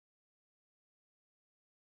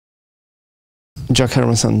Jack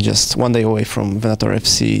Hermansson, just 1 day away from Venator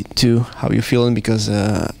FC 2. How you feeling? Because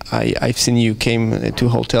I've seen you came to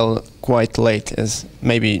hotel quite late, as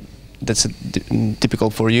maybe that's typical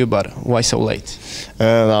for you, but why so late?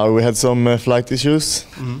 No, we had some flight issues,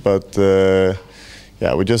 but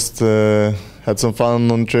yeah, we just had some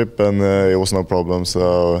fun on the trip, and it was no problem.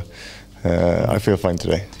 So I feel fine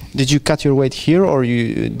today. Did you cut your weight here, or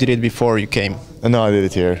you did it before you came? No, I did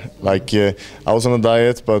it here. Like I was on a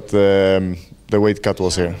diet, but the weight cut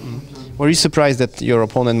was here. Were you surprised that your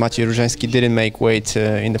opponent Maciej Różański didn't make weight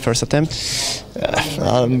in the first attempt?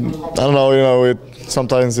 I don't know. You know,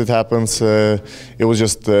 sometimes it happens. It was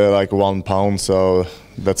just like 1 pound, so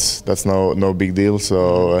that's no big deal.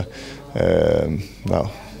 So no.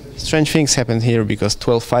 Strange things happened here because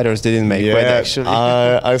 12 fighters didn't make weight actually.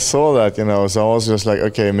 I saw that, you know, so I was just like,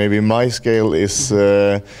 okay, maybe my scale is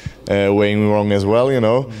weighing wrong as well, you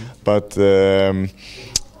know. But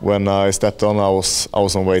when I stepped on, I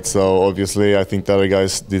was on weight, so obviously I think the other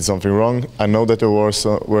guys did something wrong. I know that there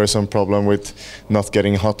were some problem with not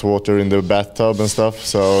getting hot water in the bathtub and stuff,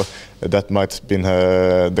 so that might have been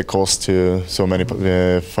the cause to so many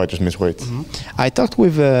fighters miss weight. I talked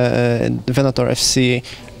with Venator FC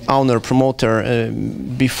owner, promoter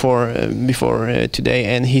before today,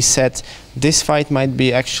 and he said this fight might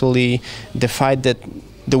be actually the fight that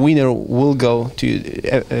the winner will go to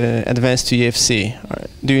advance to UFC.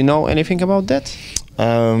 Do you know anything about that?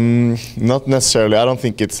 Not necessarily. I don't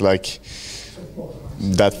think it's like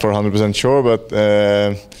that for 100% sure, but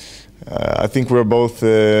I think we're both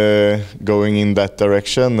going in that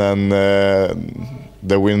direction, and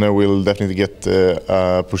the winner will definitely get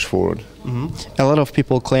pushed forward. A lot of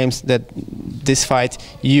people claims that this fight,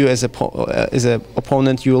 you as an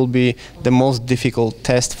opponent, you will be the most difficult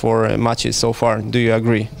test for Maciej so far. Do you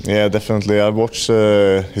agree? Yeah, definitely. I've watched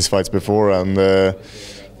his fights before, and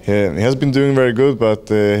he has been doing very good, but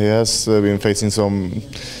he has been facing some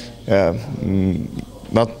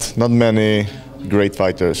not many great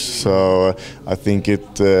fighters. So I think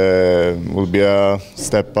it will be a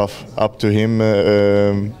step up to him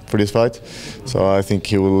for this fight. So I think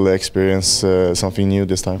he will experience something new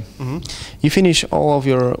this time. You finish all of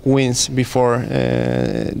your wins before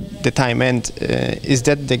the time end. Is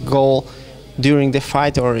that the goal during the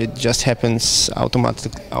fight, or it just happens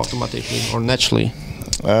automatically or naturally?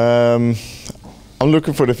 I'm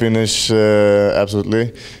looking for the finish,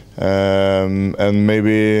 absolutely. And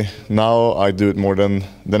maybe now I do it more than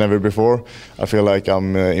ever before. I feel like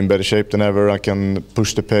I'm in better shape than ever. I can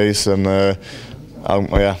push the pace, and I'm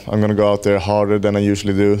going to go out there harder than I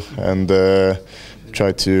usually do, and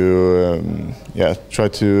try to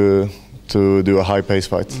do a high pace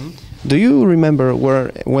fight. Do you remember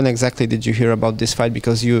when exactly did you hear about this fight?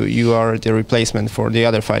 Because you are the replacement for the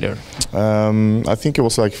other fighter. I think it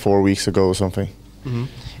was like 4 weeks ago or something.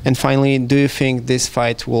 And finally, do you think this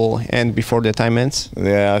fight will end before the time ends?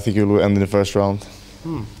 Yeah, I think it will end in the first round.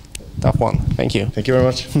 Tough one. Thank you. Thank you very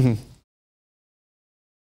much.